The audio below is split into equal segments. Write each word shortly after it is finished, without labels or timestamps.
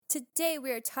Today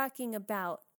we are talking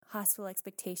about hospital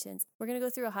expectations. We're going to go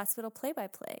through a hospital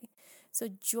play-by-play. So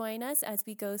join us as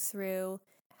we go through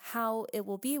how it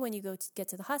will be when you get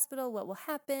to the hospital, what will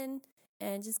happen,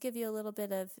 and just give you a little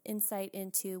bit of insight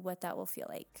into what that will feel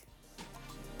like.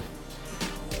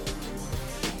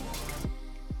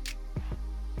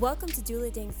 Welcome to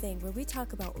Doula Dang Thing, where we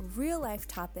talk about real-life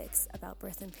topics about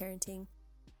birth and parenting.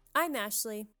 I'm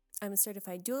Ashley. I'm a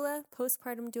certified doula,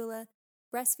 postpartum doula,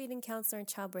 breastfeeding counselor, and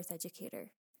childbirth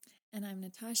educator. And I'm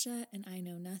Natasha, and I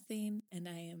know nothing, and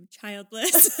I am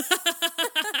childless.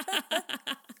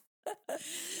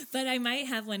 But I might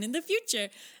have one in the future.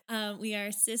 We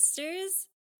are sisters,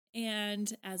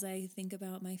 and as I think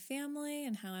about my family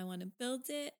and how I want to build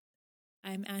it,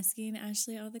 I'm asking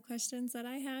Ashley all the questions that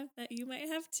I have that you might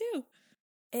have too.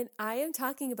 And I am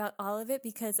talking about all of it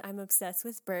because I'm obsessed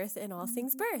with birth and all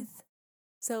things birth.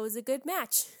 So it was a good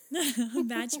match. A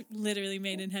match literally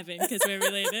made in heaven because we're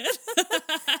related.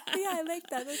 Yeah, I like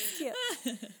that. That's cute.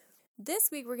 This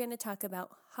week, we're going to talk about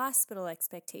hospital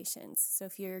expectations. So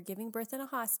if you're giving birth in a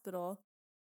hospital,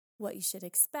 what you should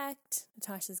expect.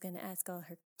 Natasha's going to ask all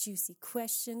her juicy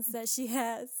questions that she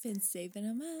has. Been saving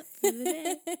them up for the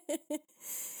day.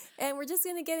 And we're just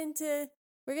going to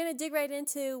we're going to dig right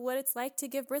into what it's like to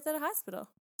give birth at a hospital.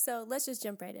 So let's just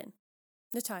jump right in.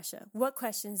 Natasha, what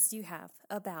questions do you have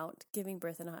about giving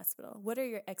birth in a hospital? What are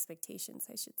your expectations,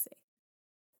 I should say?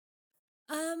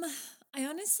 I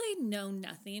honestly know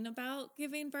nothing about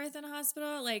giving birth in a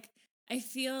hospital. Like, I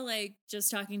feel like just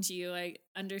talking to you, I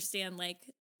understand like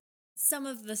some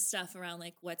of the stuff around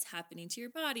like what's happening to your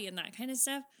body and that kind of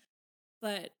stuff.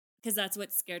 But because that's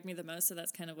what scared me the most. So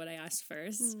that's kind of what I asked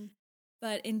first.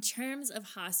 But in terms of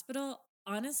hospital,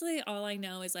 honestly, all I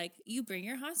know is like you bring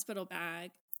your hospital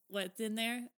bag. What's in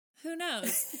there? Who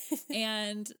knows?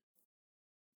 And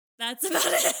that's about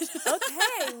it.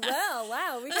 Okay, well,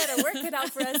 wow, we got to work it out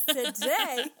for us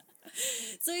today.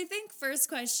 So I think first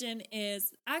question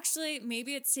is actually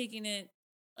maybe it's taking it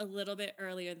a little bit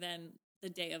earlier than the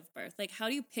day of birth. Like, how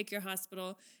do you pick your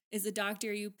hospital? Is the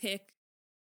doctor you pick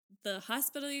the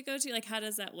hospital you go to? Like, how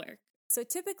does that work? So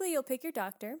typically you'll pick your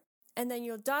doctor, and then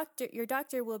your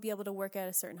doctor will be able to work at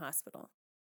a certain hospital.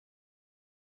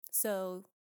 So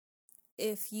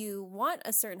if you want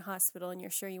a certain hospital and you're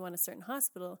sure you want a certain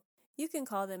hospital, you can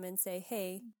call them and say,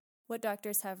 hey, what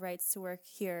doctors have rights to work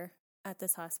here at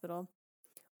this hospital?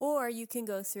 Or you can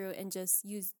go through and just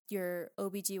use your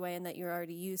OBGYN that you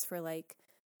already use for like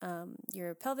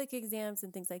your pelvic exams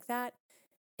and things like that,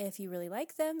 if you really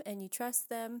like them and you trust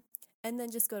them, and then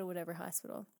just go to whatever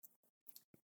hospital.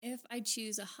 If I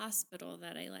choose a hospital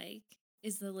that I like,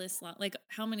 is the list long? Like,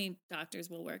 how many doctors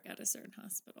will work at a certain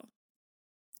hospital?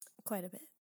 Quite a bit.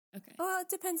 Okay. Well, it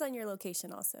depends on your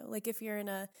location also. Like if you're in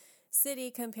a city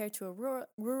compared to a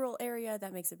rural area,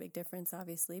 that makes a big difference,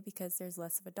 obviously, because there's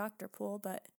less of a doctor pool.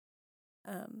 But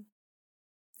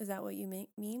is that what you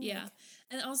mean? Yeah. Like,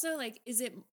 and also, like,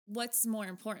 what's more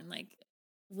important? Like,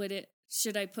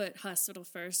 should I put hospital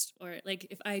first? Or, like,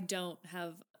 if I don't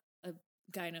have a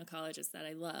gynecologist that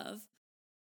I love?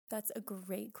 That's a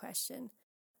great question.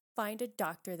 Find a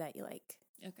doctor that you like.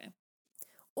 Okay.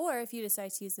 Or if you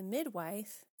decide to use a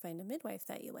midwife, find a midwife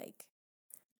that you like.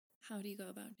 How do you go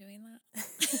about doing that?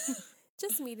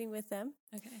 Just meeting with them.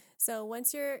 Okay. So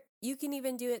once you can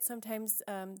even do it sometimes,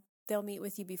 they'll meet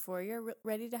with you before you're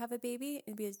ready to have a baby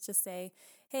and just say,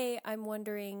 hey, I'm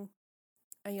wondering,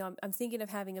 I'm thinking of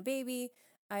having a baby.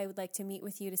 I would like to meet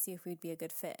with you to see if we'd be a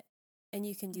good fit. And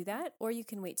you can do that, or you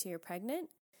can wait till you're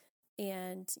pregnant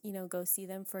and, go see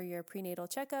them for your prenatal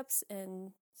checkups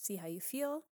and see how you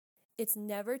feel. It's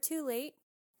never too late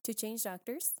to change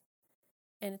doctors,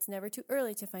 and it's never too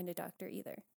early to find a doctor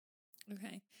either.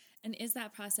 Okay. And is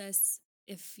that process,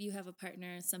 if you have a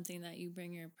partner, something that you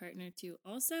bring your partner to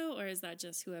also, or is that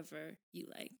just whoever you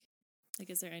like?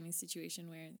 Like, is there any situation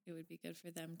where it would be good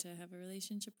for them to have a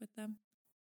relationship with them?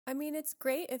 I mean, it's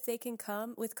great if they can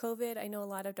come. With COVID, I know a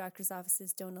lot of doctors'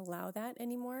 offices don't allow that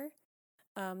anymore.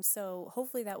 So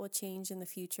hopefully that will change in the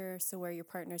future, so where your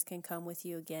partners can come with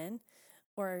you again.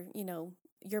 Or,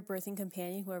 your birthing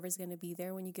companion, whoever's going to be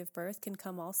there when you give birth, can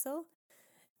come also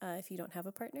if you don't have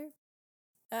a partner.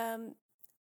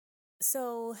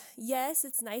 So, yes,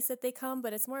 it's nice that they come,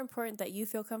 but it's more important that you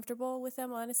feel comfortable with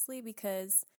them, honestly,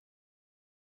 because,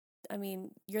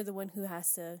 you're the one who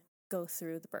has to go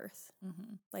through the birth.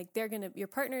 Mm-hmm. Like, your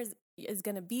partner is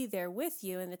going to be there with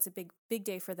you, and it's a big, big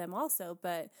day for them also,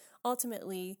 but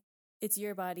ultimately, it's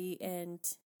your body, and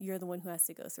you're the one who has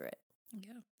to go through it.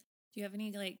 Yeah. Do you have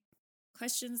any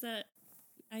questions that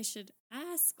I should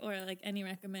ask, or any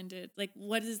recommended,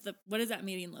 what does that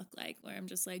meeting look like, where I'm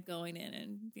just going in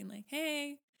and being like,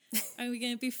 hey, Are we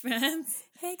going to be friends?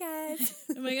 Hey, guys.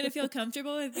 Am I going to feel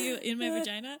comfortable with you in my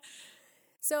vagina?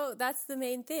 So that's the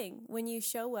main thing. When you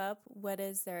show up, what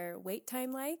is their wait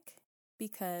time like?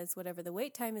 Because whatever the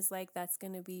wait time is like, that's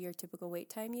going to be your typical wait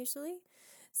time usually.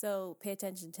 So pay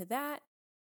attention to that.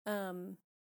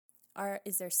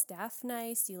 Is their staff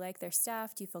nice? Do you like their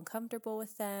staff? Do you feel comfortable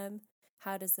with them?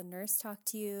 How does the nurse talk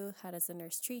to you? How does the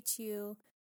nurse treat you?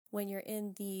 When you're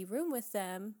in the room with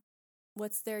them,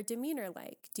 what's their demeanor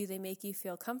like? Do they make you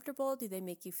feel comfortable? Do they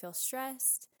make you feel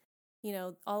stressed? You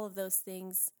know, all of those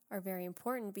things are very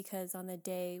important because on the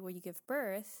day where you give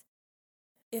birth,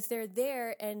 if they're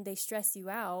there and they stress you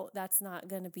out, that's not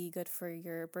going to be good for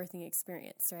your birthing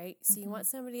experience, right? So you want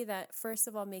somebody that, first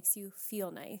of all, makes you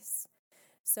feel nice.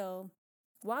 So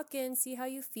walk in, see how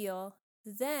you feel.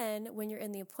 Then when you're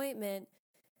in the appointment,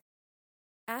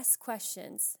 ask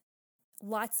questions,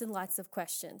 lots and lots of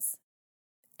questions,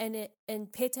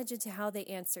 and pay attention to how they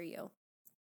answer you.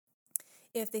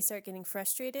 If they start getting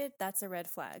frustrated, that's a red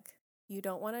flag. You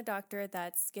don't want a doctor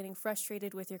that's getting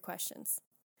frustrated with your questions.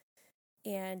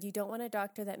 And you don't want a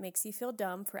doctor that makes you feel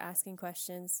dumb for asking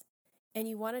questions. And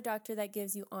you want a doctor that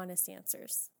gives you honest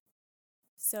answers.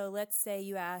 So let's say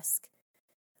you ask,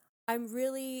 I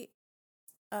really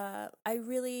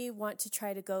want to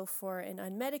try to go for an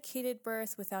unmedicated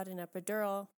birth without an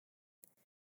epidural.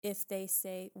 If they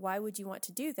say, why would you want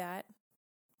to do that?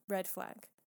 Red flag.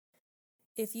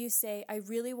 If you say, I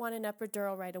really want an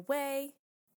epidural right away,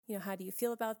 how do you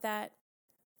feel about that?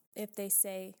 If they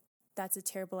say, that's a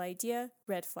terrible idea,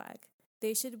 red flag.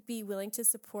 They should be willing to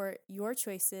support your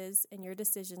choices and your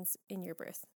decisions in your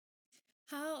birth.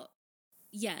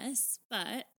 Yes,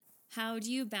 but how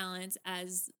do you balance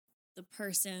as the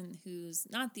person who's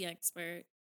not the expert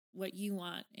what you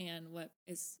want and what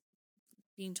is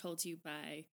being told to you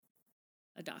by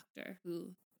a doctor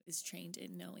who is trained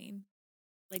in knowing?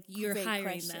 Like you're Great hiring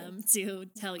question. them to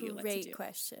tell you what to do. Great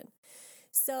question.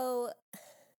 So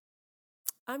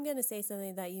I'm going to say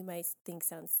something that you might think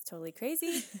sounds totally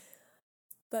crazy,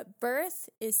 but birth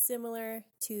is similar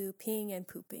to peeing and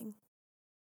pooping.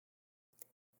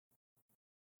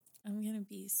 I'm going to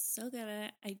be so good at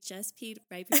it. I just peed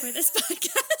right before this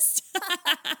podcast.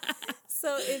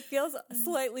 So it feels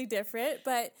slightly different,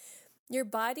 but your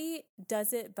body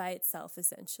does it by itself,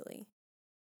 essentially.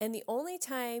 And the only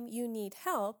time you need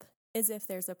help is if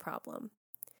there's a problem.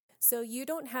 So you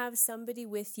don't have somebody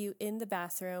with you in the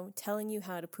bathroom telling you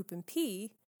how to poop and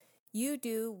pee. You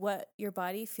do what your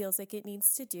body feels like it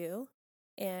needs to do,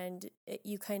 and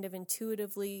you kind of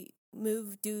intuitively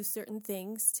do certain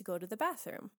things to go to the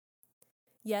bathroom.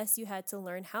 Yes, you had to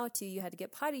learn how to. You had to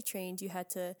get potty trained. You had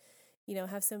to,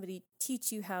 have somebody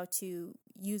teach you how to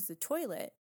use the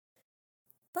toilet.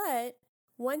 But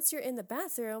once you're in the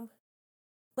bathroom,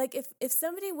 like if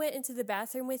somebody went into the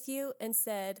bathroom with you and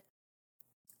said,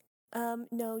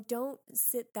 no, don't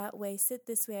sit that way. Sit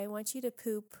this way. I want you to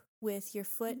poop with your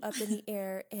foot up in the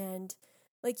air. And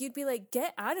you'd be like,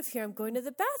 get out of here. I'm going to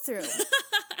the bathroom.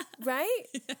 Right?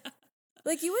 Yeah.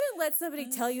 You wouldn't let somebody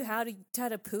tell you how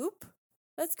to poop.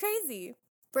 That's crazy.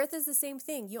 Birth is the same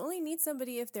thing. You only need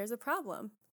somebody if there's a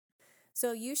problem.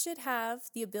 So you should have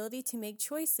the ability to make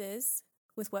choices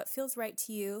with what feels right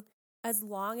to you as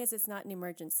long as it's not an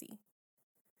emergency.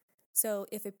 So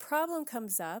if a problem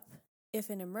comes up, if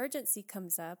an emergency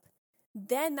comes up,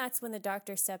 then that's when the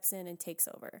doctor steps in and takes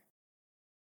over.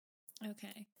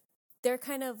 Okay. They're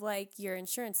kind of like your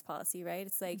insurance policy, right?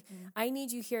 It's like, I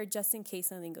need you here just in case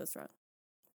something goes wrong.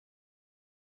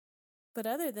 But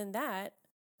other than that,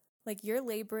 you're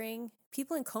laboring,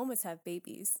 people in comas have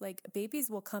babies. Babies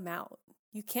will come out.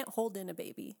 You can't hold in a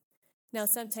baby. Now,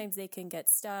 sometimes they can get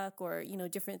stuck or,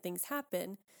 different things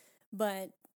happen,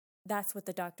 but that's what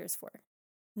the doctor's for,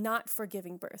 not for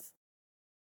giving birth.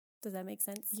 Does that make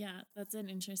sense? Yeah, that's an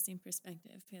interesting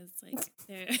perspective because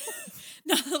they're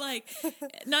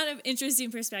not an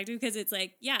interesting perspective because it's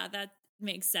that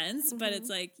makes sense, but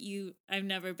it's I've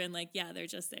never been they're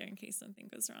just there in case something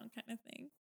goes wrong kind of thing.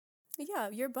 Yeah,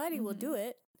 your body will do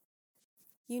it.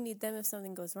 You need them if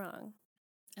something goes wrong.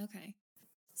 Okay.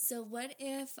 So what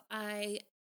if I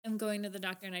am going to the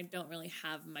doctor and I don't really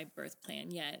have my birth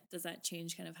plan yet? Does that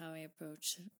change kind of how I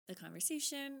approach the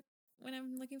conversation when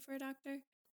I'm looking for a doctor?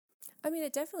 I mean,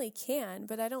 it definitely can,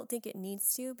 but I don't think it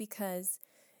needs to because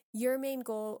your main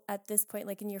goal at this point,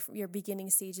 in your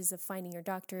beginning stages of finding your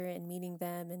doctor and meeting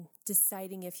them and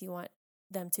deciding if you want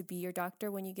them to be your doctor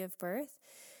when you give birth,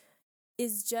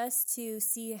 is just to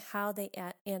see how they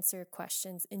answer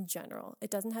questions in general. It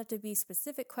doesn't have to be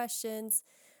specific questions.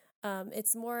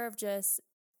 It's more of just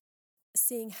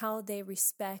seeing how they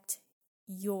respect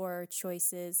your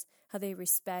choices, how they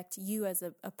respect you as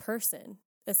a person,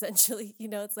 essentially.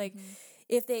 It's like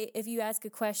Mm-hmm. if you ask a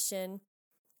question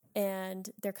and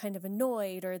they're kind of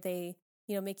annoyed or they,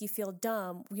 make you feel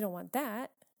dumb, we don't want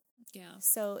that. Yeah.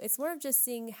 So it's more of just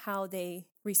seeing how they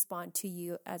respond to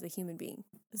you as a human being,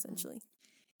 essentially.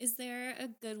 Mm-hmm. Is there a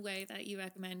good way that you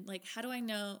recommend? Like, how do I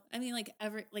know? I mean, like,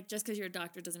 just because you're a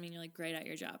doctor doesn't mean you're like great at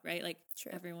your job, right? Like,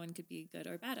 True. Everyone could be good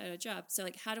or bad at a job. So,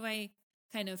 like, how do I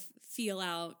kind of feel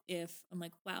out if I'm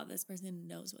like, wow, this person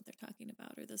knows what they're talking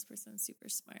about, or this person's super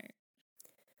smart?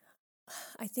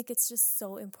 I think it's just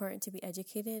so important to be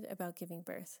educated about giving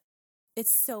birth.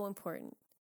 It's so important.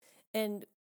 And,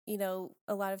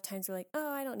 a lot of times we're like,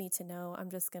 oh, I don't need to know. I'm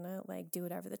just going to like do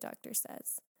whatever the doctor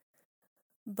says.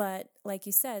 But like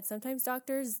you said, sometimes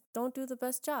doctors don't do the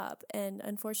best job. And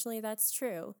unfortunately, that's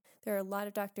true. There are a lot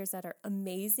of doctors that are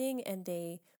amazing and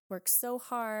they work so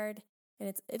hard.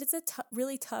 And it's a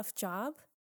really tough job.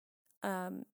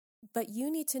 But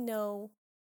you need to know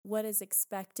what is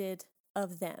expected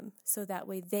of them so that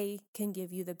way they can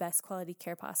give you the best quality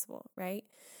care possible, right?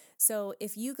 So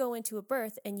if you go into a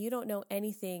birth and you don't know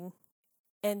anything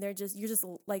and you're just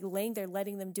like laying there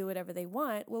letting them do whatever they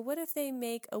want, well, what if they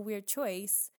make a weird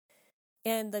choice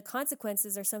and the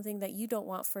consequences are something that you don't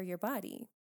want for your body?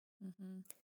 Mm-hmm.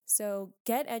 So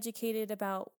get educated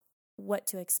about what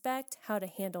to expect, how to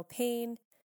handle pain,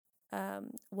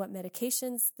 what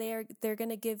medications they're going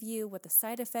to give you, what the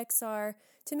side effects are,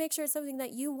 to make sure it's something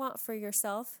that you want for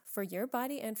yourself, for your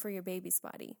body, and for your baby's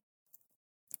body.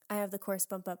 I have the course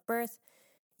Bump Up Birth.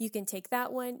 You can take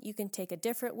that one. You can take a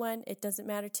different one. It doesn't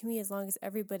matter to me as long as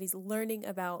everybody's learning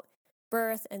about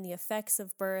birth and the effects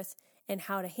of birth and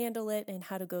how to handle it and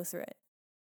how to go through it.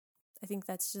 I think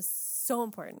that's just so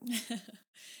important.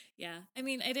 Yeah. I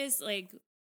mean, it is like,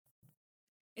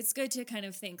 it's good to kind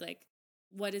of think like,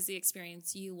 what is the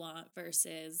experience you want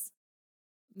versus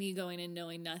me going and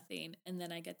knowing nothing, and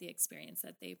then I get the experience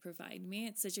that they provide me.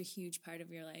 It's such a huge part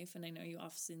of your life. And I know you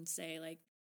often say like,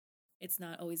 it's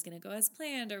not always going to go as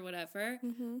planned or whatever.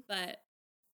 Mm-hmm. But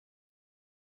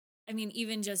I mean,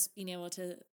 even just being able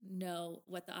to know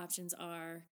what the options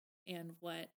are and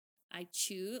what I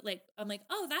choose, like, I'm like,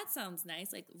 oh, that sounds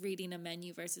nice. Like reading a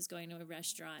menu versus going to a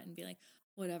restaurant and be like,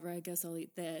 whatever, I guess I'll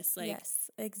eat this. Like, yes,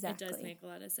 exactly. It does make a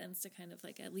lot of sense to kind of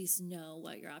like at least know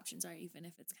what your options are, even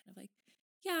if it's kind of like,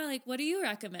 yeah, like, what do you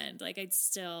recommend? Like, I'd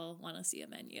still want to see a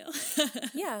menu.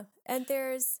 Yeah. And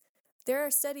there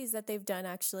are studies that they've done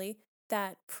actually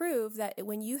that prove that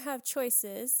when you have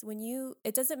choices,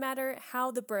 it doesn't matter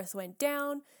how the birth went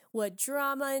down, what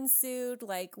drama ensued,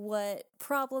 like what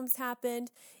problems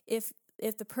happened. If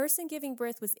the person giving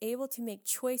birth was able to make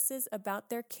choices about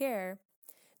their care,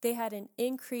 they had an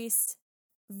increased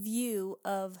view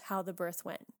of how the birth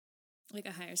went. Like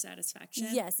a higher satisfaction?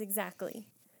 Yes, exactly.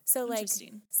 So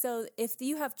so if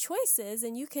you have choices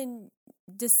and you can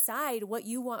decide what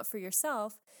you want for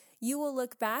yourself, you will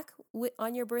look back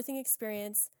on your birthing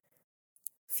experience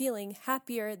feeling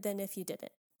happier than if you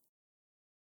didn't.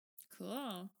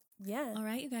 Cool. Yeah. All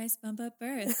right, you guys, Bump Up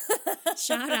Birth.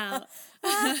 Shout out.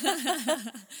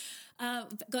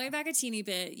 Going back a teeny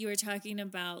bit, you were talking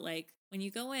about like when you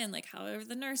go in, like how are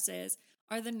the nurses?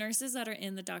 Are the nurses that are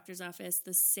in the doctor's office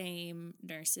the same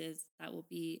nurses that will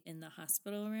be in the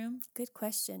hospital room? Good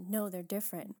question. No, they're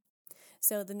different.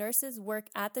 So the nurses work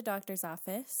at the doctor's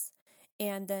office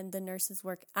and then the nurses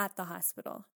work at the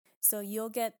hospital. So you'll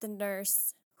get the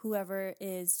nurse, whoever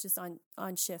is just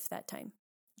on shift that time.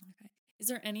 Okay. Is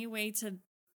there any way to,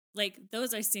 like,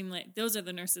 those are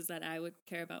the nurses that I would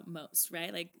care about most,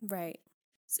 right? Like, right.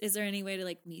 Is there any way to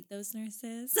like meet those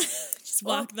nurses? Just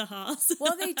walk the halls.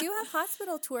 Well, they do have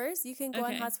hospital tours. You can go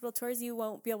on hospital tours. You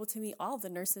won't be able to meet all the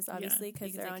nurses, obviously,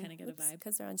 because they're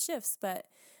on shifts. But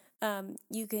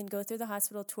you can go through the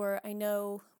hospital tour. I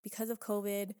know because of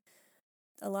COVID,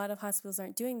 a lot of hospitals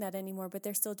aren't doing that anymore, but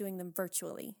they're still doing them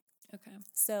virtually. Okay.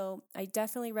 So I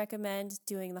definitely recommend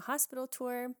doing the hospital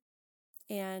tour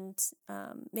and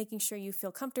making sure you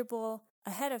feel comfortable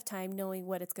ahead of time, knowing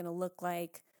what it's going to look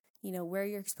like, where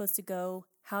you're supposed to go,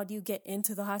 how do you get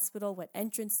into the hospital, what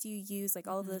entrance do you use, like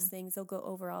all of those things. They'll go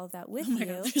over all of that with you.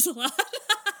 God, there's a lot.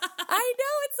 I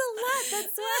know, it's a lot.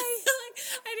 That's why.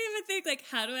 I didn't even think, like,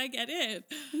 how do I get in?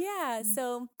 Yeah,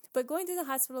 but going through the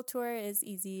hospital tour is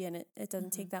easy and it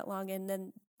doesn't take that long, and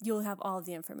then you'll have all of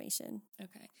the information.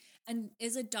 Okay. And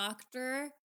is a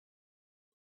doctor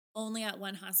only at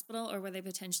one hospital, or will they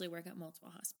potentially work at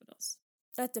multiple hospitals?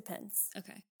 That depends.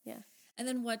 Okay. Yeah. And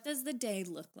then what does the day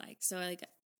look like? So, like,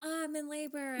 I'm in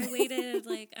labor. I waited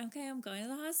like, okay, I'm going to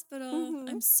the hospital. Mm-hmm.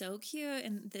 I'm so cute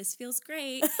and this feels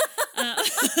great.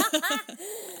 That's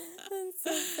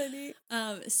so funny.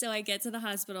 So I get to the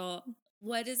hospital.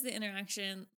 What is the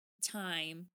interaction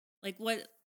time? Like what,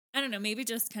 I don't know, maybe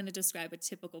just kind of describe a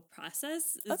typical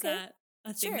process. Is Okay. that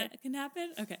a thing that can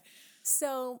happen? Okay.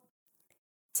 So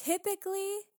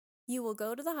typically you will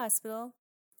go to the hospital.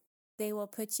 They will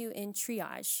put you in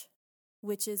triage,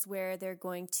 which is where they're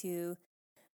going to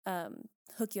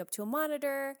hook you up to a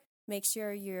monitor, make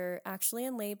sure you're actually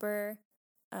in labor.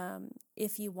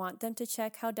 If you want them to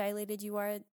check how dilated you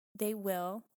are, they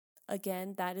will.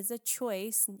 Again, that is a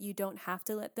choice. You don't have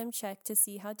to let them check to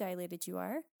see how dilated you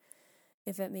are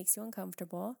if it makes you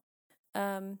uncomfortable.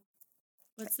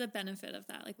 What's the benefit of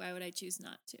that? Like, why would I choose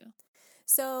not to?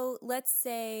 So let's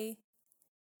say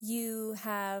you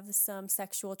have some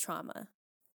sexual trauma.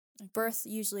 Okay. Birth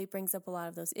usually brings up a lot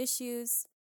of those issues,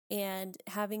 and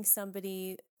having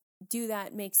somebody do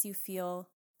that makes you feel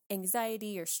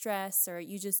anxiety or stress, or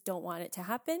you just don't want it to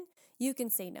happen. You can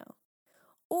say no.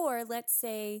 Or let's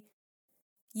say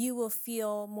you will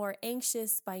feel more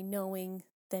anxious by knowing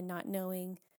than not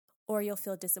knowing, or you'll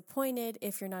feel disappointed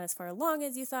if you're not as far along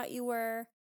as you thought you were.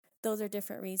 Those are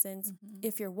different reasons. Mm-hmm.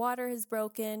 If your water is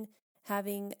broken,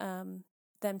 having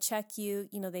them check you,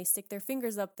 they stick their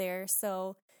fingers up there,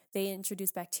 so they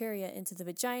introduce bacteria into the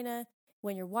vagina.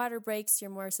 When your water breaks,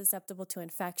 you're more susceptible to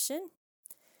infection.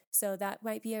 So that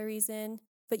might be a reason,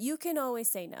 but you can always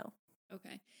say no.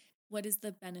 Okay. What is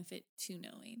the benefit to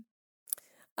knowing?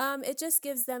 It just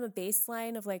gives them a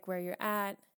baseline of like where you're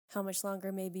at, how much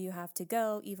longer maybe you have to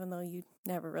go, even though you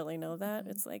never really know that.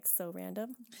 Mm-hmm. It's like so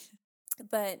random.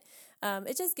 But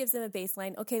it just gives them a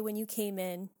baseline. Okay, when you came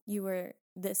in, you were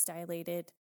this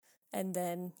dilated, and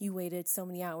then you waited so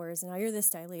many hours, and now you're this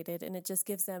dilated, and it just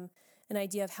gives them an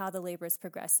idea of how the labor is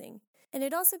progressing. And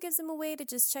it also gives them a way to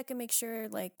just check and make sure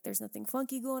like there's nothing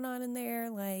funky going on in there,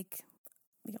 like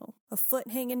a foot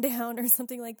hanging down or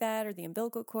something like that, or the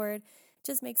umbilical cord.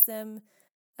 Just makes them,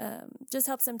 just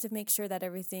helps them to make sure that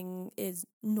everything is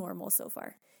normal so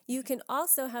far. You can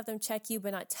also have them check you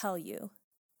but not tell you.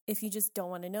 If you just don't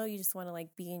want to know, you just want to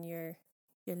like be in your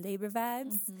labor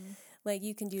vibes, like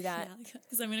you can do that. Yeah,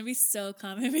 because I'm going to be so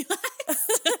calm and relaxed.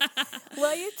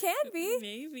 Well, you can be.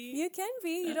 Maybe. You can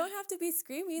be. You don't have to be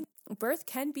screaming. Birth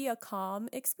can be a calm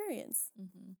experience.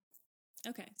 Mm-hmm.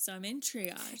 Okay, so I'm in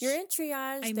triage. You're in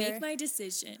triage. I make my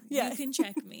decision. Yeah. You can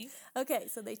check me. Okay,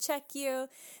 so they check you.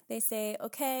 They say,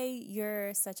 okay,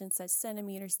 you're such and such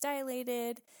centimeters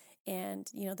dilated. And,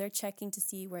 they're checking to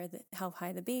see how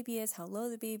high the baby is, how low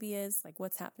the baby is, like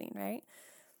what's happening, right?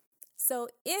 So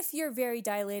if you're very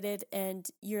dilated and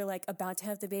you're like about to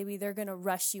have the baby, they're going to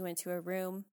rush you into a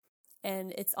room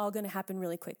and it's all going to happen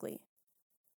really quickly.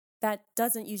 That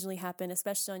doesn't usually happen,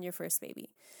 especially on your first baby.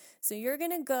 So you're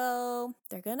going to go,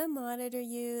 they're going to monitor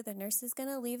you, the nurse is going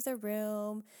to leave the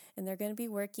room, and they're going to be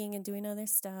working and doing other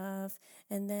stuff.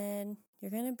 And then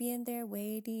you're going to be in there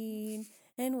waiting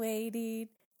and waiting.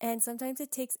 And sometimes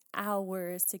it takes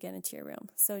hours to get into your room.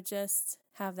 So just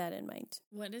have that in mind.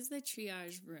 What does the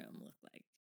triage room look like?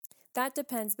 That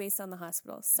depends based on the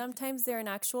hospital. Sometimes they're an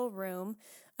actual room.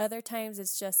 Other times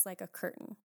it's just like a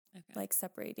curtain, like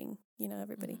separating,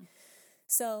 everybody. Mm-hmm.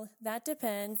 So that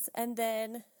depends. And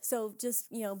then, so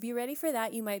just, be ready for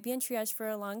that. You might be in triage for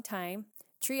a long time.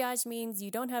 Triage means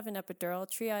you don't have an epidural.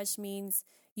 Triage means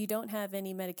you don't have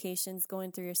any medications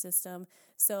going through your system.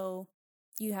 So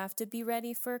you have to be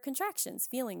ready for contractions,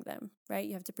 feeling them, right?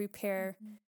 You have to prepare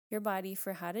your body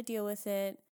for how to deal with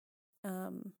it,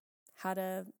 how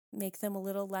to make them a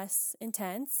little less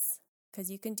intense, because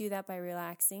you can do that by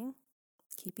relaxing,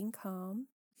 keeping calm.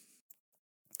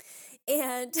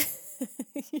 And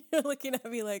you're looking at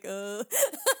me like, oh.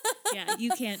 Yeah,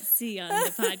 you can't see on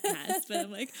the podcast, but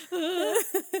I'm like, oh.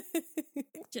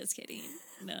 Just kidding.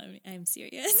 No, I'm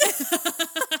serious.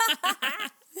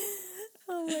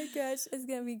 Oh my gosh, it's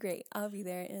going to be great. I'll be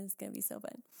there and it's going to be so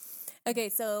fun. Okay,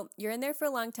 so you're in there for a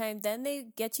long time. Then they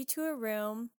get you to a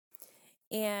room,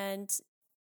 and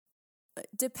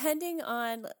depending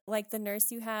on like the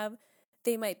nurse you have,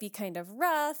 they might be kind of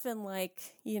rough and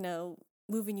like,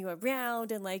 moving you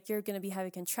around, and like you're going to be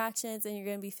having contractions and you're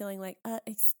going to be feeling like,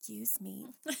 excuse me.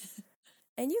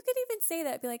 And you could even say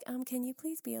that, be like, can you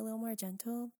please be a little more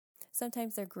gentle?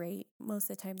 Sometimes they're great. Most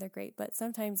of the time they're great, but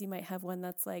sometimes you might have one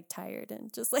that's like tired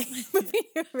and just like moving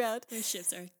you around. Their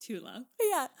shifts are too long.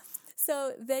 Yeah.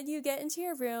 So then you get into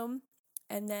your room,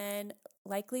 and then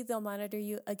likely they'll monitor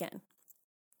you again,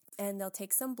 and they'll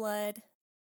take some blood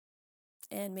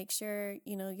and make sure,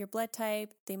 your blood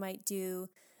type. They might do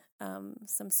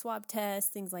some swab tests,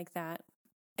 things like that.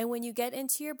 And when you get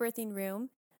into your birthing room,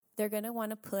 they're going to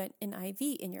want to put an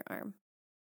IV in your arm.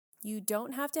 You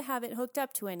don't have to have it hooked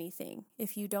up to anything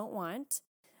if you don't want,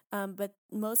 but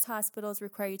most hospitals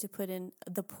require you to put in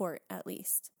the port at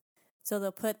least. So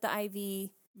they'll put the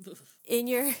IV in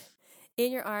your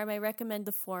arm. I recommend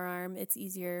the forearm. It's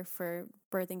easier for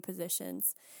birthing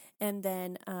positions. And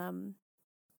then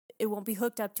it won't be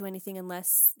hooked up to anything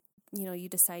unless, you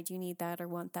decide you need that or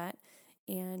want that.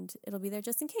 And it'll be there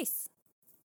just in case.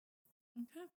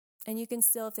 Okay. And you can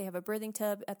still, if they have a birthing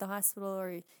tub at the hospital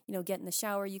or, get in the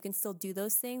shower, you can still do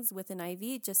those things with an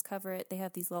IV. Just cover it. They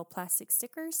have these little plastic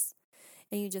stickers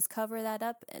and you just cover that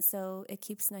up so it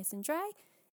keeps nice and dry.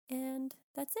 And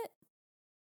that's it.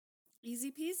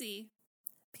 Easy peasy.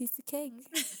 Piece of cake.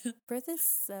 Birth is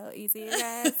so easy,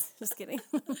 guys. Just kidding.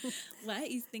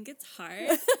 What? You think it's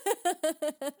hard?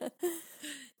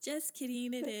 Just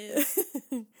kidding, it is.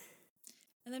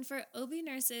 And then for OB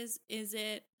nurses, is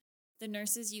it the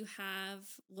nurses you have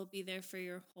will be there for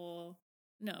your whole...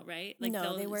 No, right?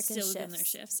 No, they work in shifts. Still within their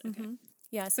shifts. Okay. Mm-hmm.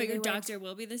 Yeah, so but your doctor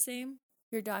will be the same?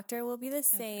 Your doctor will be the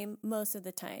same most of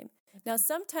the time. Okay. Now,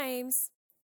 sometimes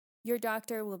your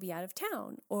doctor will be out of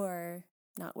town or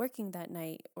not working that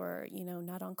night or,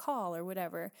 not on call or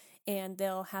whatever, and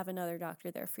they'll have another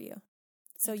doctor there for you.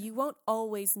 So you won't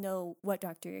always know what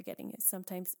doctor you're getting. It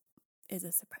sometimes is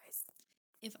a surprise.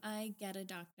 If I get a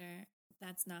doctor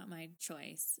that's not my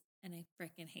choice and I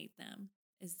frickin' hate them,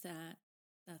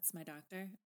 that's my doctor?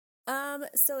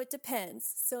 So it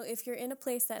depends. So if you're in a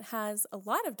place that has a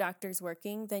lot of doctors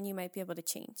working, then you might be able to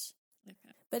change.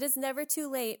 Okay. But it's never too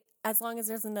late as long as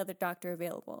there's another doctor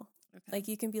available. Okay. Like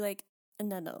you can be like,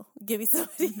 no, give me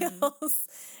somebody else,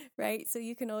 right? So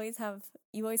you always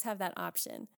have that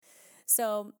option.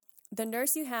 So the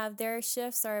nurse you have, their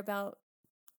shifts are about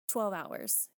 12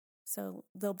 hours. So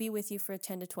they'll be with you for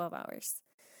 10 to 12 hours.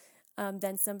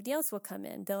 Then somebody else will come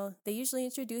in. They usually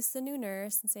introduce the new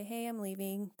nurse and say, hey, I'm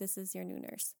leaving. This is your new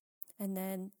nurse. And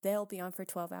then they'll be on for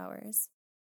 12 hours.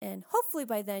 And hopefully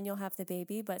by then you'll have the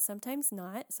baby, but sometimes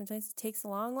not. Sometimes it takes a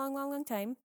long, long, long, long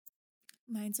time.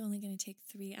 Mine's only going to take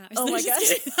 3 hours. Oh my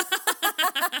gosh.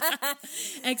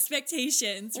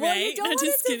 Expectations, right? Well, you don't want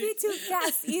it to be too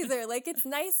fast either. Like, it's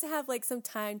nice to have some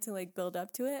time to build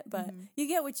up to it, but you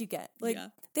get what you get.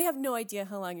 They have no idea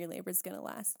how long your labor is going to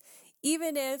last.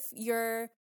 Even if you're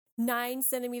 9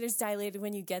 centimeters dilated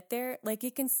when you get there,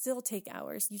 it can still take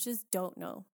hours. You just don't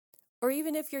know. Or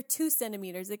even if you're 2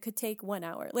 centimeters, it could take 1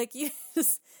 hour.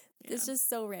 It's just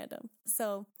so random.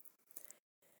 So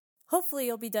hopefully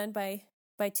you'll be done by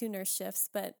 2 nurse shifts,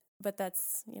 but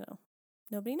that's,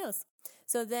 nobody knows.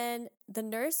 So then the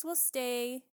nurse will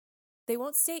stay. They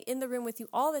won't stay in the room with you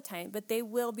all the time, but they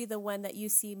will be the one that you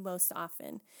see most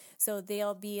often. So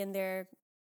they'll be in there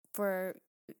for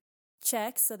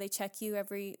checks. So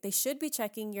they should be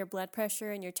checking your blood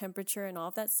pressure and your temperature and all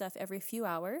of that stuff every few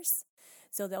hours.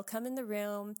 So they'll come in the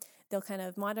room, they'll kind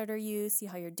of monitor you, see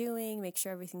how you're doing, make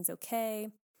sure everything's okay.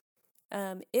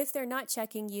 If they're not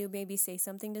checking you, maybe say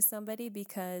something to somebody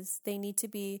because they need to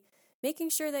be making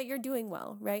sure that you're doing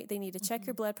well, right? They need to check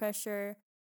your blood pressure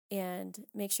and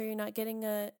make sure you're not getting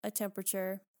a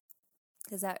temperature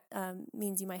because that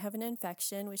means you might have an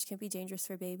infection, which can be dangerous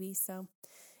for babies. So,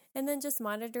 and then just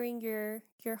monitoring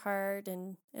your heart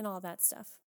and all that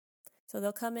stuff. So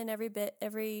they'll come in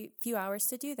every few hours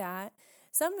to do that.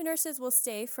 Some nurses will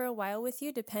stay for a while with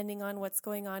you depending on what's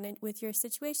going on with your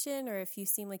situation or if you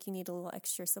seem like you need a little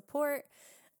extra support.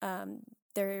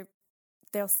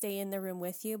 They'll stay in the room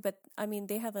with you, but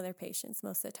they have other patients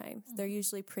most of the time. They're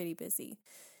usually pretty busy.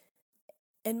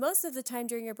 And most of the time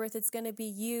during your birth, it's going to be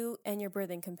you and your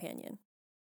birthing companion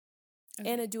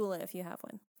and a doula if you have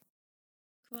one.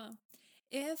 Cool.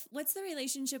 What's the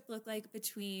relationship look like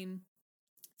between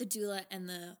the doula and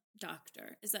the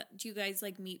doctor? Do you guys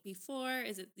meet before?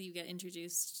 Is it that you get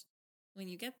introduced when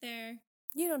you get there?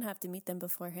 You don't have to meet them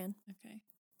beforehand. Okay.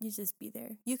 You just be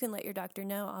there. You can let your doctor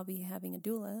know I'll be having a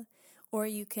doula, or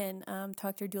you can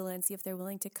talk to your doula and see if they're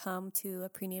willing to come to a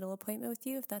prenatal appointment with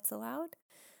you if that's allowed.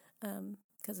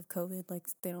 Because of COVID,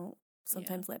 they don't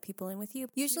sometimes let people in with you.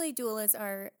 Usually doulas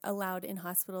are allowed in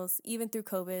hospitals, even through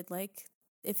COVID.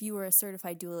 If you were a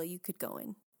certified doula, you could go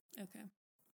in. Okay.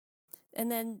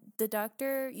 And then the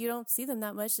doctor, you don't see them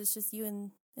that much. It's just you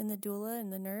and the doula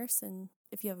and the nurse. And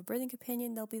if you have a birthing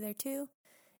companion, they'll be there too.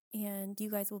 And you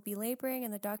guys will be laboring,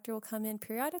 and the doctor will come in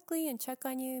periodically and check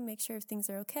on you and make sure if things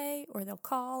are okay, or they'll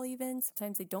call even.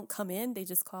 Sometimes they don't come in, they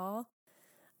just call.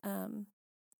 And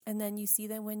then you see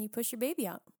them when you push your baby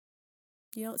out.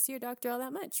 You don't see your doctor all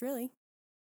that much, really.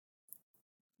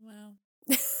 Wow.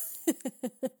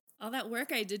 All that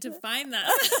work I did to find that.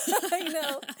 I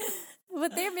know.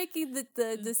 But they're making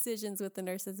the decisions with the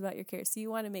nurses about your care. So you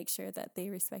want to make sure that they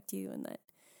respect you and that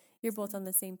you're both on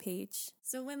the same page.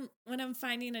 So when I'm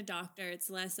finding a doctor,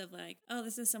 it's less of like, oh,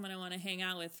 this is someone I want to hang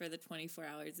out with for the 24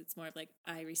 hours. It's more of like,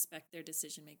 I respect their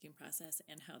decision-making process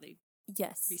and how they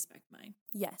respect mine.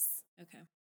 Yes. Okay.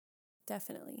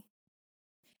 Definitely.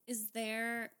 Is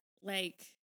there like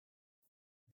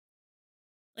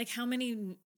how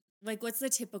many, like what's the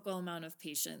typical amount of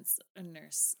patients a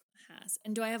nurse has?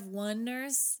 And do I have one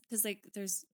nurse? Because like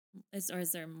or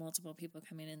is there multiple people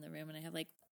coming in the room and I have like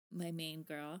my main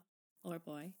girl or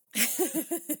boy?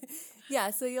 Yeah,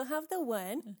 so you'll have the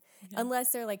one, Okay.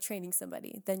 unless they're like training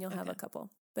somebody, then you'll have a couple.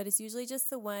 But it's usually just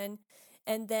the one.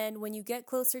 And then when you get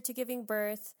closer to giving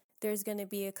birth, there's going to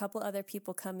be a couple other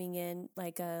people coming in,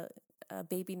 like a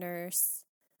baby nurse,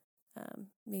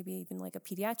 maybe even like a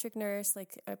pediatric nurse,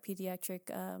 like a pediatric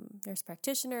nurse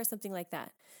practitioner or something like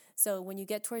that. So when you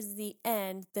get towards the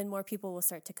end, then more people will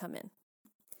start to come in.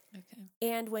 Okay.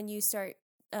 And when you start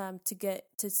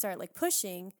to start like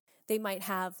pushing, they might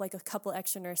have like a couple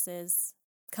extra nurses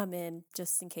come in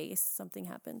just in case something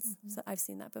happens. Mm-hmm. So I've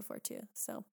seen that before too.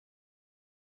 So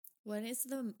what is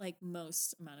the like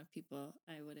most amount of people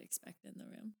I would expect in the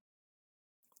room?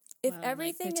 If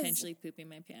everything I'm, like, potentially pooping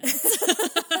my pants.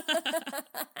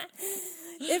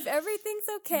 If everything's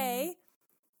okay,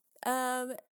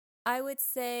 I would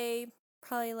say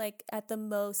probably like at the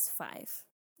most 5.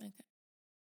 Okay.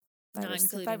 Not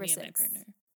including 5 or me 6. And my partner.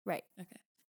 Right. Okay.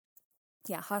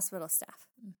 Yeah, hospital staff.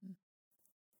 Mm-hmm.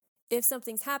 If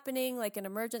something's happening, like an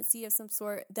emergency of some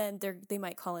sort, then they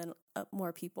might call in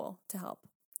more people to help.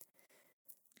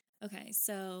 Okay,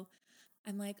 so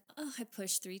I'm like, oh, I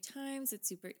pushed 3 times. It's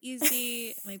super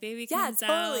easy. My baby comes out.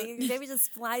 Yeah, totally. Your baby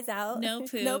just flies out. No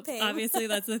poop. No pain. Obviously,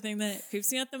 that's the thing that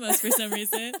creeps me out the most for some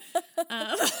reason.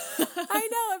 I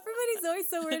know. Everybody's always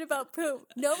so worried about poop.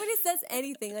 Nobody says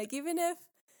anything. Like, even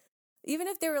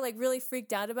if they were like really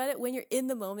freaked out about it, when you're in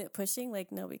the moment pushing,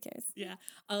 like nobody cares. Yeah.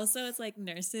 Also, it's like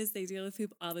nurses, they deal with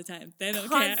poop all the time. They don't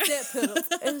care. Constant poop.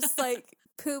 It's just like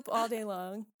poop all day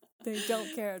long. They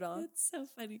don't care at all. It's so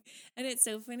funny. And it's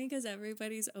so funny because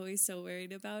everybody's always so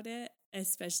worried about it,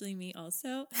 especially me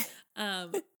also.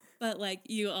 But like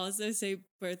you also say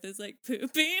birth is like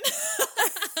pooping.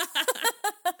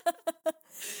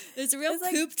 There's a real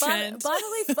poop trend.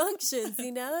 Bodily functions,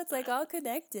 you know? It's like all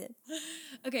connected.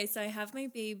 Okay, so I have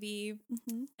my baby,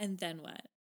 and then what?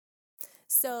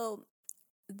 So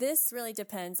this really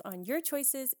depends on your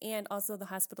choices and also the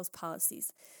hospital's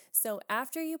policies. So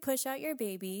after you push out your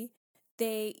baby,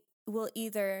 they will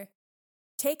either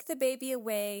take the baby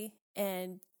away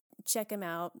and check him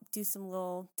out, do some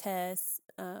little tests.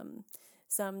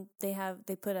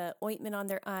 They put an ointment on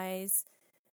their eyes.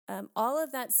 All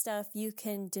of that stuff you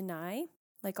can deny,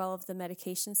 like all of the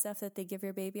medication stuff that they give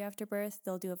your baby after birth.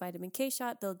 They'll do a vitamin K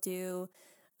shot, they'll do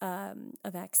a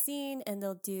vaccine, and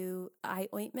they'll do eye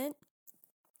ointment.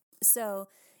 So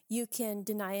you can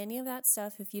deny any of that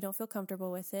stuff if you don't feel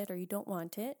comfortable with it or you don't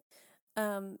want it.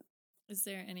 Is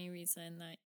there any reason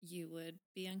that you would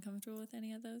be uncomfortable with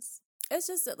any of those? It's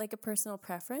just like a personal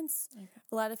preference. Okay.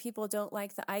 A lot of people don't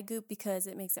like the eye goop because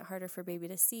it makes it harder for baby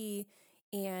to see.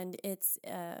 And it's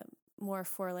more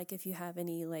for like if you have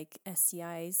any like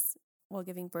STIs while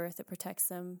giving birth, it protects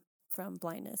them from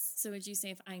blindness. So would you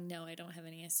say if I know I don't have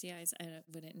any STIs, I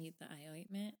wouldn't need the eye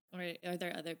ointment? Or are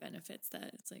there other benefits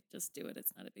that it's like, just do it,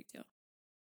 it's not a big deal?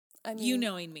 I mean, you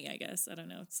knowing me, I guess. I don't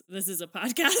know. This is a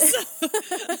podcast.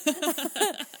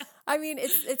 I mean,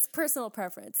 it's personal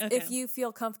preference. Okay. If you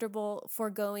feel comfortable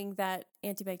foregoing that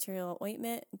antibacterial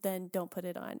ointment, then don't put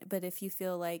it on. But if you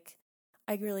feel like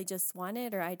I really just want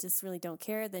it or I just really don't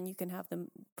care, then you can have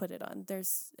them put it on.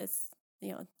 It's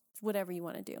whatever you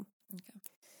want to do. Okay.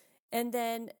 And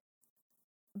then,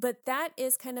 but that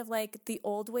is kind of like the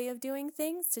old way of doing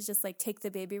things, to just like take the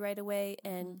baby right away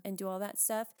and do all that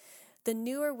stuff. The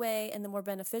newer way and the more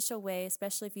beneficial way,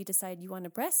 especially if you decide you want to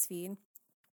breastfeed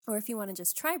or if you want to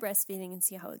just try breastfeeding and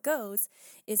see how it goes,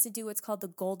 is to do what's called the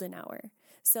golden hour.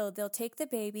 So they'll take the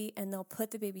baby and they'll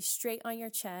put the baby straight on your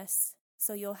chest.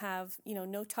 So you'll have,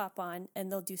 no top on, and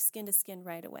they'll do skin to skin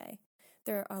right away.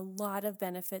 There are a lot of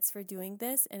benefits for doing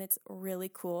this, and it's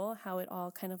really cool how it all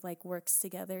kind of like works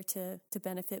together to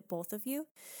benefit both of you.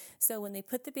 So when they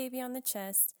put the baby on the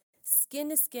chest, skin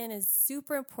to skin is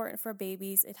super important for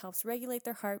babies. It helps regulate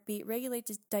their heartbeat, regulate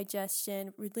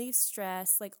digestion, relieve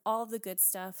stress, like all of the good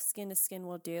stuff skin to skin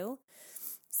will do.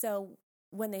 So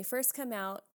when they first come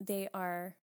out, they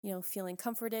are, feeling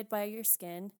comforted by your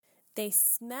skin. They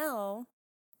smell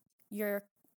your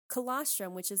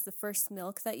colostrum, which is the first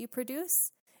milk that you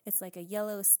produce. It's like a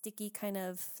yellow, sticky kind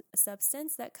of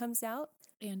substance that comes out.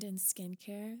 And in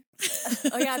skincare.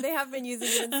 Oh, yeah, they have been using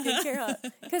it in skincare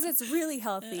because it's really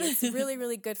healthy. It's really,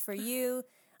 really good for you,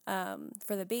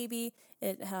 for the baby.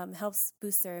 It helps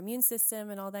boost their immune system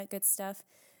and all that good stuff.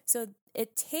 So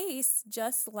it tastes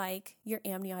just like your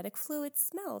amniotic fluid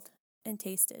smelled and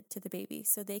tasted to the baby.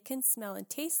 So they can smell and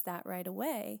taste that right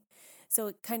away. So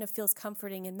it kind of feels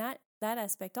comforting in that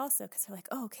aspect also, because they're like,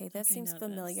 oh, okay, that seems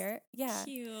familiar. This. Yeah.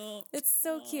 Cute. It's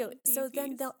so cute. Babies. So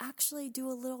then they'll actually do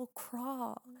a little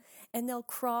crawl, and they'll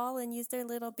crawl and use their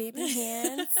little baby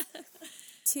hands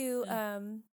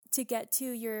to get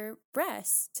to your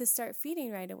breast to start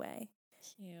feeding right away.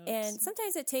 Cute. And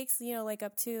sometimes it takes, like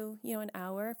up to, an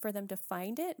hour for them to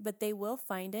find it, but they will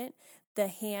find it. The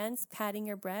hands patting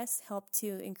your breast help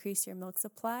to increase your milk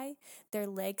supply. Their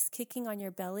legs kicking on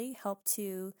your belly help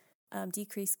to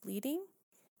decrease bleeding.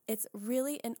 It's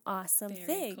really an awesome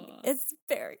thing. Cool. It's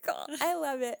very cool. I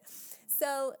love it.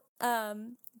 So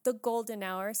the golden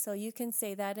hour, so you can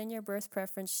say that in your birth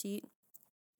preference sheet.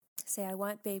 Say, I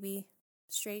want baby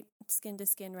straight skin to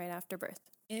skin right after birth.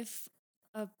 If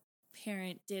a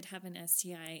parent did have an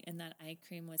STI and that eye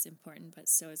cream was important, but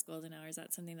so is golden hour, is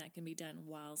that something that can be done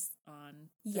whilst on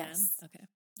Yes. them? Okay.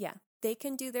 Yeah. They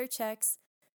can do their checks,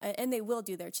 and they will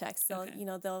do their checks. They'll, Okay.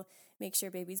 They'll make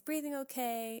sure baby's breathing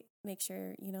okay, make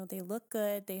sure, they look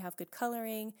good, they have good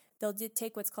coloring. They'll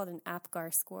take what's called an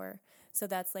APGAR score. So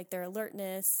that's like their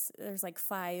alertness. There's like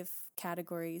 5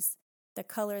 categories: the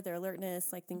color, their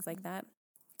alertness, like things like that.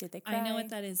 Did they cry? I know what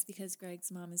that is because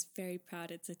Greg's mom is very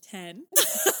proud. It's a 10.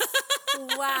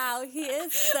 Wow, he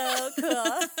is so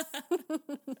cool.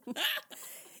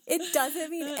 It doesn't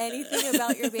mean anything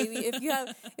about your baby.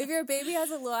 If your baby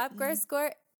has a low APGAR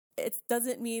score, it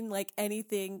doesn't mean like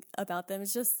anything about them.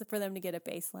 It's just for them to get a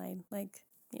baseline, like,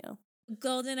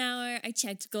 Golden hour. I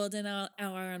checked golden hour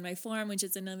on my form, which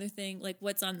is another thing. Like,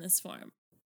 what's on this form?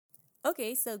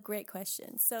 Okay, so great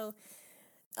question. So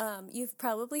you've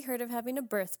probably heard of having a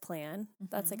birth plan.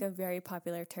 That's like a very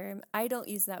popular term. I don't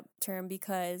use that term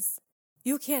because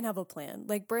you can't have a plan.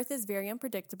 Like, birth is very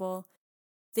unpredictable.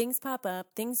 Things pop up,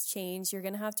 things change. You're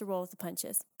going to have to roll with the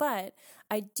punches. But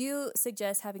I do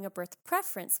suggest having a birth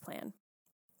preference plan.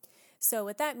 So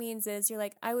what that means is you're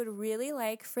like, I would really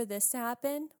like for this to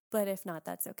happen, but if not,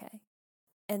 that's okay.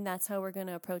 And that's how we're going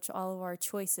to approach all of our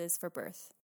choices for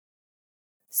birth.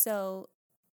 So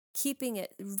keeping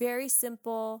it very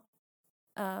simple,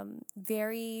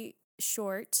 very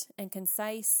short and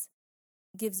concise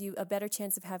gives you a better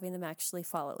chance of having them actually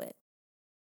follow it.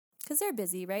 Because they're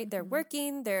busy, right? They're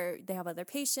working, they have other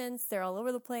patients, they're all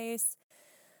over the place.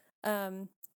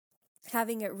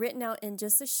 Having it written out in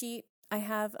just a sheet. I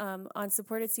have on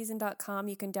supportedseason.com,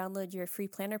 you can download your free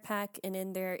planner pack, and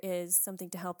in there is something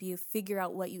to help you figure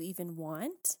out what you even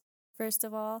want, first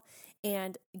of all,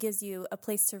 and gives you a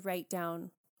place to write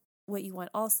down what you want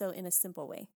also in a simple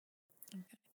way.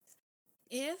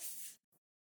 Okay.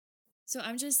 So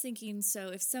I'm just thinking, so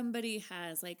if somebody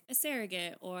has like a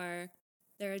surrogate or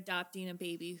they're adopting a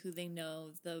baby who they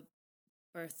know the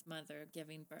birth mother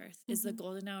giving birth, is the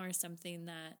golden hour something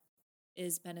that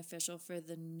is beneficial for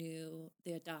the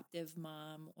adoptive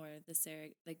mom or the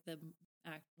surrogate, like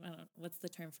I don't know, what's the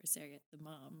term for surrogate? The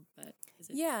mom, but is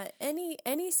it? Yeah,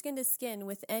 any skin to skin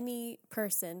with any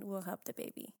person will help the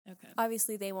baby. Okay.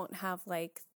 Obviously, they won't have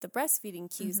like the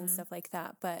breastfeeding cues and stuff like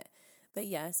that, but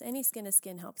yes, any skin to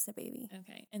skin helps the baby.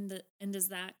 Okay. And does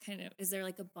that is there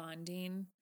like a bonding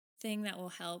thing that will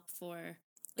help for,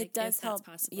 like, it does if help. That's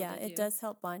possible Yeah, it does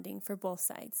help bonding for both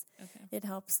sides. Okay. It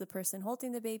helps the person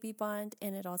holding the baby bond,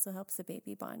 and it also helps the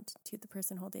baby bond to the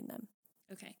person holding them.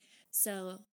 Okay.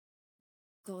 So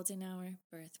golden hour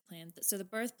birth plan. So the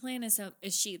birth plan is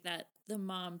a sheet that the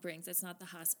mom brings. It's not the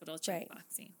hospital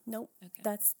checkboxing. Nope.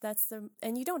 Okay.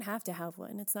 And you don't have to have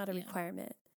one. It's not a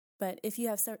requirement. But if you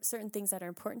have certain things that are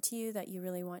important to you that you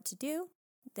really want to do,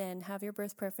 then have your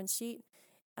birth preference sheet.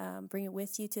 Bring it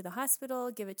with you to the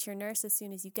hospital. Give it to your nurse as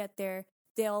soon as you get there.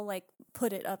 They'll like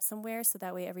put it up somewhere so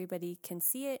that way everybody can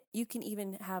see it. You can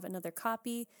even have another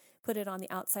copy, put it on the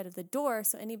outside of the door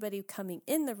so anybody coming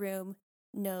in the room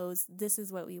knows this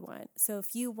is what we want. So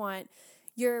if you want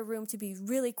your room to be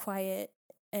really quiet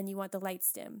and you want the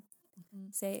lights dim,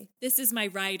 say, "This is my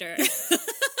rider."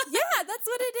 Yeah, that's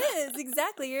what it is.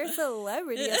 Exactly. You're a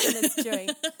celebrity up in this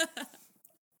joint.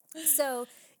 So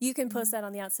you can post that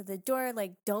on the outside of the door,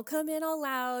 like, don't come in all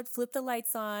loud, flip the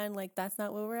lights on, like, that's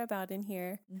not what we're about in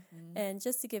here. And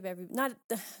just to give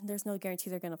there's no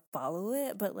guarantee they're going to follow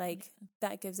it, but, like,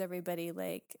 that gives everybody,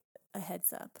 like, a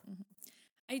heads up.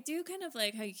 I do kind of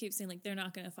like how you keep saying, like, they're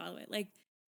not going to follow it. Like,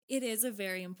 it is a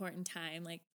very important time.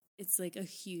 Like, it's, like, a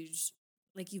huge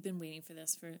like you've been waiting for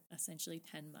this for essentially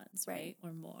 10 months, right?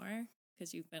 Or more,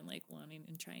 because you've been like wanting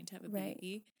and trying to have a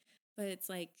baby. But it's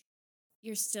like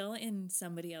you're still in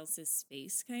somebody else's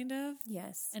space, kind of.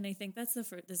 Yes. And I think that's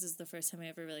this is the first time I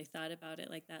ever really thought about it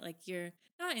like that. Like you're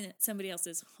not in somebody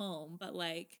else's home, but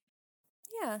like,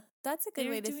 yeah, that's a good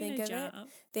way to think of it.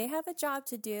 They have a job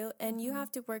to do, and you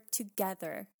have to work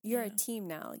together. You're a team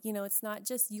now. You know, it's not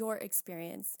just your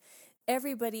experience.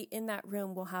 Everybody in that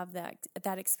room will have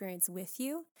that experience with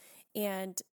you,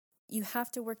 and you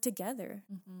have to work together.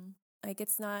 Like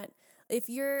it's not if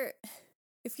you're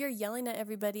yelling at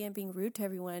everybody and being rude to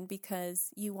everyone because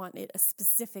you want it a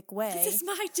specific way. This is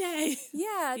my day.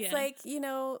 Yeah, it's like, you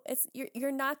know, it's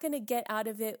you're not going to get out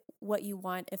of it what you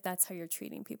want if that's how you're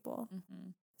treating people.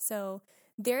 So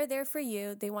they're there for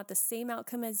you. They want the same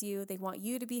outcome as you. They want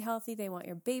you to be healthy. They want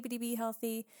your baby to be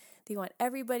healthy. They want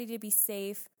everybody to be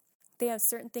safe. They have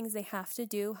certain things they have to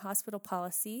do, hospital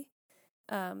policy.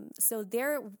 So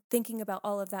they're thinking about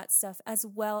all of that stuff as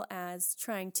well as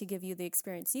trying to give you the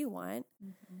experience you want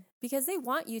because they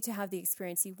want you to have the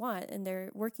experience you want and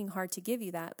they're working hard to give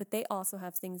you that, but they also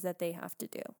have things that they have to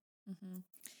do.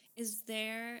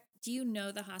 Do you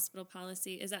know the hospital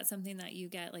policy? Is that something that you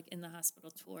get like in the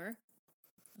hospital tour?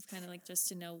 Of kind of like just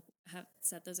to know how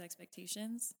set those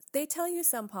expectations? They tell you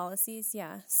some policies,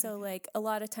 yeah. So like a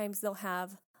lot of times they'll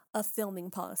have a filming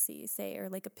policy, say, or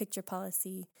like a picture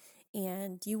policy.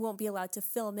 And you won't be allowed to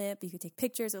film it, but you could take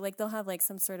pictures, or like they'll have like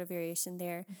some sort of variation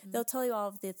there. They'll tell you all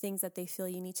of the things that they feel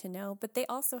you need to know, but they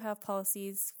also have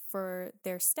policies for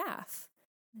their staff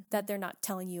that they're not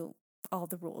telling you all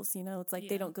the rules. You know, it's like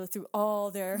they don't go through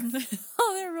all their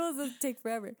all their rules that take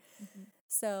forever.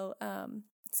 So,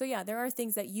 so yeah, there are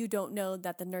things that you don't know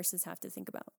that the nurses have to think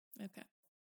about. Okay.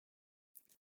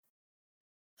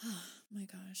 Oh my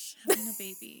gosh, having a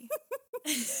baby. Are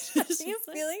you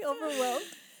feeling overwhelmed?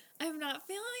 I'm not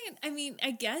feeling, I mean,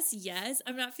 I guess, yes.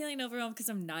 I'm not feeling overwhelmed because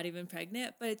I'm not even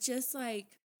pregnant, but it's just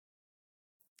like,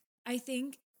 I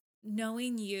think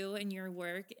knowing you and your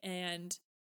work and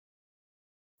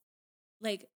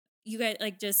like, you guys,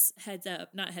 like just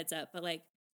not heads up, but like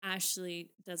Ashley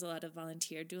does a lot of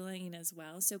volunteer doulaing as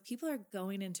well. So people are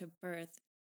going into birth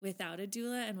without a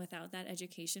doula and without that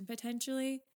education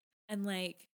potentially. And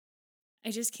like, I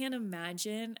just can't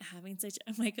imagine having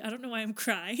I'm like, I don't know why I'm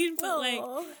crying, but like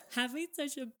having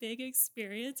such a big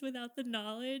experience without the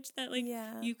knowledge that like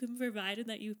you can provide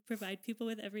and that you provide people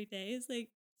with every day is like,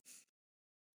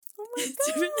 oh my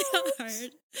it's gosh. really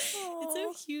hard. It's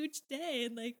a huge day.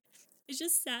 And like, it's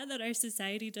just sad that our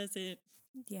society doesn't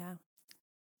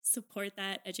support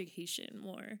that education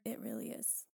more. It really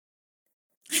is.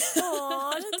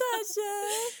 Oh, Natasha.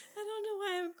 I don't know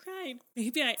why I'm crying.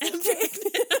 Maybe I am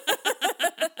pregnant.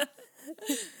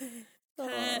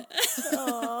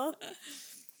 Aww.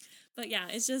 But yeah,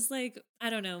 it's just like, I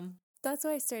don't know. That's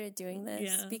why I started doing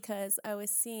this because I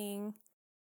was seeing,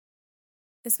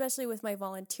 especially with my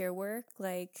volunteer work,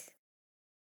 like,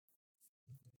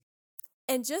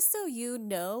 and just so you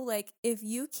know, like, if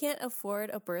you can't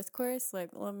afford a birth course, like,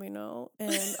 let me know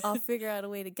and I'll figure out a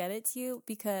way to get it to you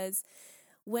because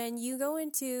when you go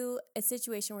into a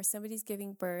situation where somebody's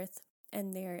giving birth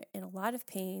and they're in a lot of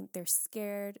pain, they're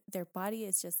scared, their body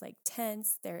is just like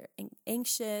tense, they're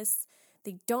anxious,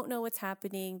 they don't know what's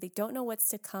happening, they don't know what's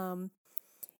to come,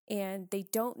 and they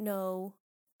don't know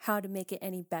how to make it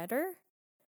any better.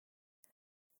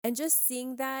 And just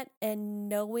seeing that and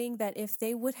knowing that if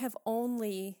they would have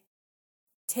only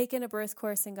taken a birth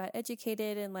course and got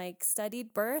educated and like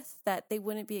studied birth, that they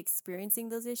wouldn't be experiencing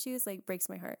those issues, like breaks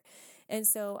my heart. And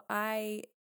so I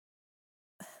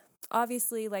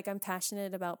obviously like I'm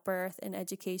passionate about birth and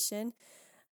education,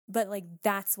 but like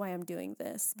that's why I'm doing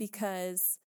this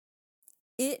because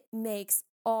it makes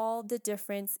all the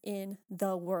difference in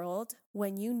the world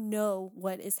when you know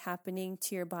what is happening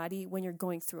to your body when you're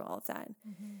going through all of that.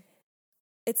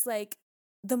 It's like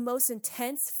the most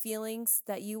intense feelings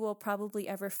that you will probably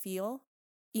ever feel,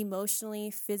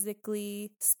 emotionally,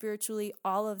 physically, spiritually,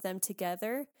 all of them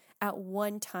together at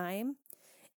one time.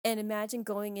 And imagine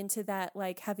going into that,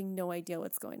 like having no idea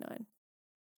what's going on.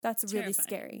 That's really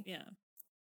scary. Yeah.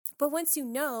 But once you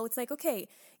know, it's like, okay,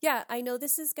 yeah, I know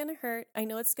this is going to hurt. I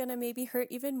know it's going to maybe hurt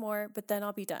even more, but then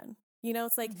I'll be done. You know,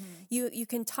 it's like you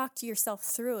can talk to yourself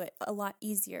through it a lot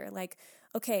easier. Like,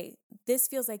 okay, this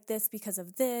feels like this because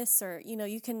of this, or, you know,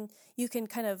 you can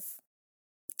kind of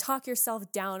talk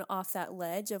yourself down off that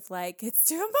ledge of like, it's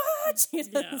too much. You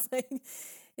know, it's like,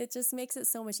 it just makes it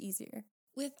so much easier.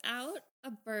 Without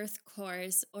a birth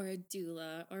course or a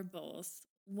doula or both,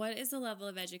 what is the level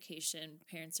of education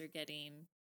parents are getting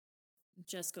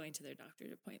just going to their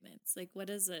doctor's appointments? Like, what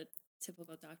is it?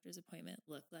 typical doctor's appointment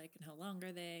look like and how long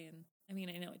are they? And I mean,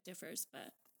 I know it differs,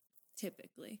 but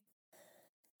typically.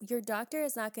 Your doctor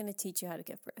is not going to teach you how to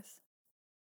give birth.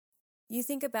 You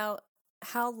think about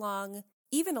how long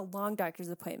even a long doctor's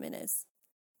appointment is.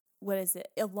 What is it?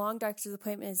 A long doctor's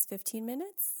appointment is 15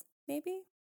 minutes, maybe?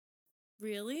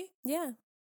 Really? Yeah.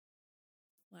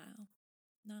 Wow.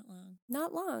 Not long.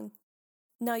 Not long.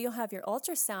 Now you'll have your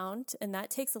ultrasound, and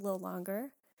that takes a little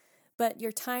longer. But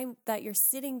your time that you're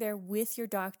sitting there with your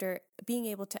doctor, being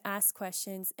able to ask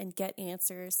questions and get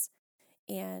answers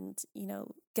and,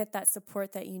 get that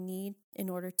support that you need in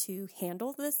order to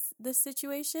handle this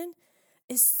situation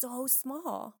is so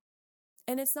small.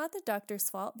 And it's not the doctor's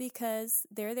fault because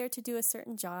they're there to do a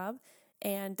certain job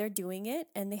and they're doing it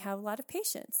and they have a lot of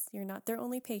patients. You're not their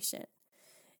only patient.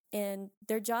 And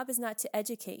their job is not to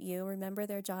educate you. Remember,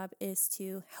 their job is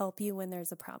to help you when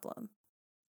there's a problem.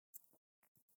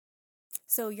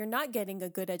 So you're not getting a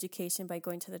good education by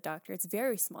going to the doctor. It's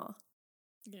very small.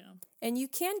 Yeah. And you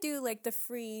can do like the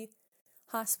free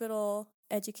hospital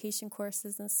education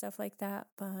courses and stuff like that,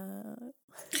 but...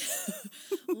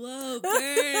 Whoa,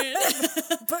 burn!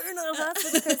 Burn on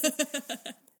hospital courses.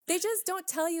 They just don't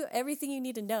tell you everything you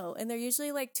need to know. And they're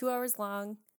usually like 2 hours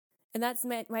long. And that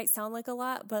might sound like a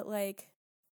lot, but like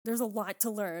there's a lot to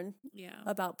learn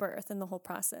about birth and the whole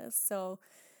process. So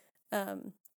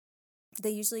they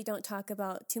usually don't talk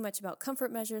about too much about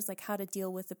comfort measures, like how to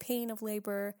deal with the pain of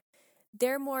labor.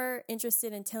 They're more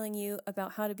interested in telling you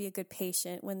about how to be a good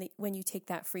patient when you take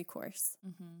that free course.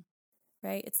 Mm-hmm.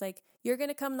 Right? It's like, you're going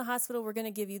to come in the hospital, we're going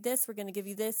to give you this, we're going to give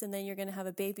you this, and then you're going to have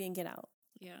a baby and get out.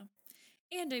 Yeah.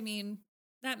 And I mean,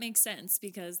 that makes sense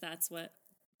because that's what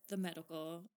the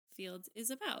medical field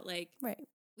is about. Like, right.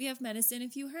 We have medicine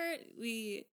if you hurt,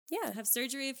 we have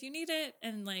surgery if you need it,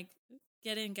 and like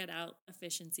get in, get out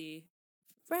efficiency.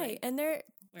 Right. Like, and they're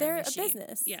a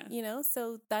business. Yeah.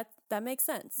 So that makes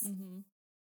sense. Mm-hmm.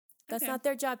 That's not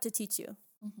their job to teach you.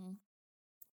 Mm-hmm.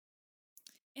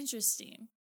 Interesting.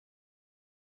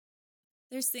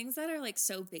 There's things that are like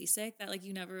so basic that like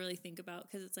you never really think about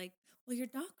because it's like, well, your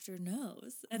doctor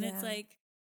knows. And it's like,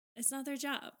 it's not their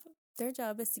job. Their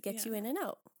job is to get you in and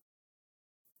out.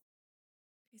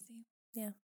 Crazy. Yeah.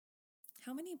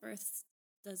 How many births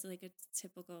does like a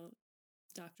typical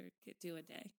doctor do a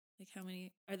day? Like how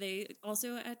many, are they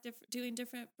also at doing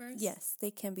different births? Yes,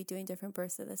 they can be doing different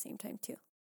births at the same time too.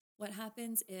 What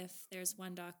happens if there's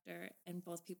one doctor and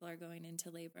both people are going into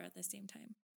labor at the same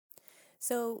time?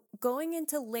 So going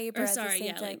into labor at the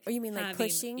same time, or you mean like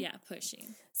pushing? Yeah,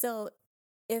 pushing. So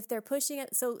if they're pushing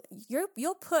it, so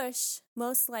you'll push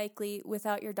most likely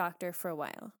without your doctor for a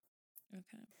while.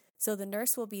 Okay. So the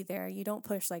nurse will be there. You don't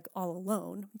push like all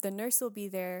alone. The nurse will be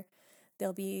there.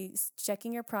 They'll be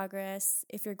checking your progress.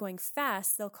 If you're going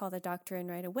fast, they'll call the doctor in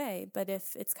right away. But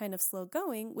if it's kind of slow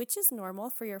going, which is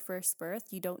normal for your first birth,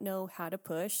 you don't know how to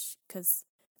push because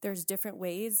there's different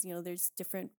ways, there's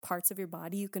different parts of your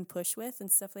body you can push with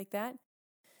and stuff like that.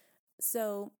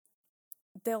 So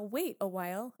they'll wait a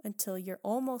while until you're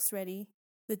almost ready.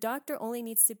 The doctor only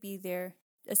needs to be there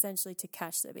essentially to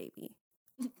catch the baby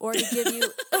or to give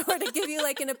you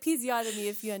like an episiotomy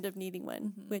if you end up needing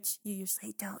one, which you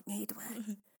usually don't need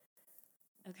one.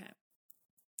 Okay.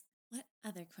 What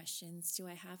other questions do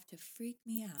I have to freak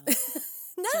me out?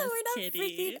 No, we're not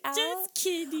freaking out. Just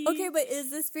kidding. Okay, but is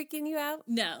this freaking you out?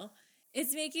 No.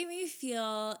 It's making me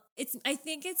feel, I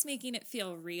think it's making it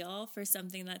feel real for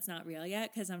something that's not real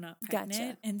yet because I'm not pregnant.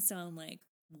 Gotcha. And so I'm like,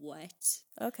 what?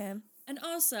 Okay. And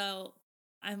also,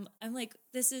 I'm like,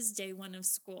 this is day one of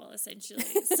school, essentially.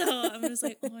 So I'm just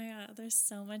like, oh my God, there's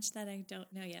so much that I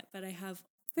don't know yet, but I have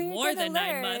more than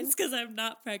 9 months because I'm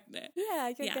not pregnant.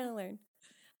 Yeah, you're going to learn.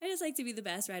 I just like to be the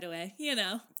best right away,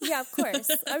 Yeah, of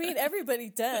course. I mean, everybody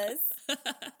does.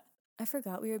 I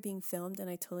forgot we were being filmed and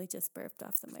I totally just burped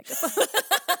off the microphone.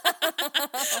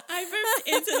 I burped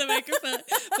into the microphone,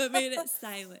 but made it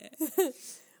silent.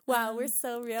 Wow, we're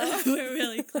so real. We're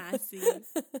really classy.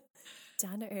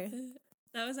 Down to earth.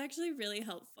 That was actually really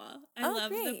helpful. I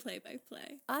love the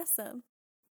play-by-play. Awesome.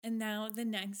 And now the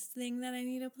next thing that I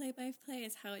need a play-by-play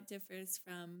is how it differs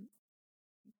from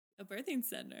a birthing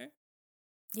center.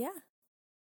 Yeah.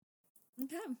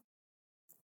 Okay.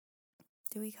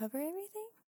 Do we cover everything?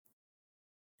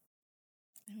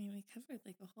 I mean, we covered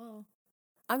like a whole...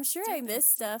 I'm sure I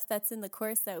missed stuff that's in the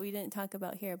course that we didn't talk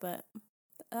about here, but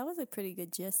that was a pretty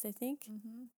good gist, I think.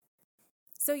 Mm-hmm.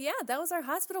 So yeah, that was our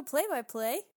hospital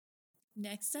play-by-play.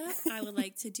 Next up, I would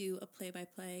like to do a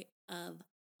play-by-play of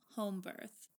home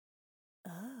birth.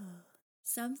 Oh.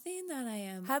 Something that I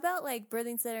am... How about like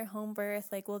birthing center, home birth?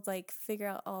 Like we'll like figure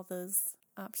out all those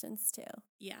options too.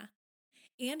 Yeah.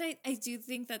 And I do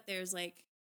think that there's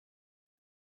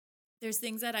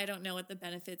things that I don't know what the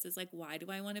benefits is. Like, why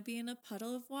do I want to be in a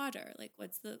puddle of water? Like,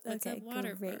 what's a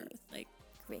water birth? Like,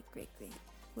 great.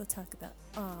 We'll talk about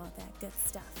all that good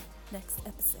stuff next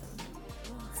episode.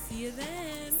 See you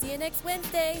then. See you next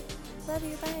Wednesday. Love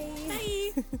you.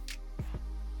 Bye. Bye.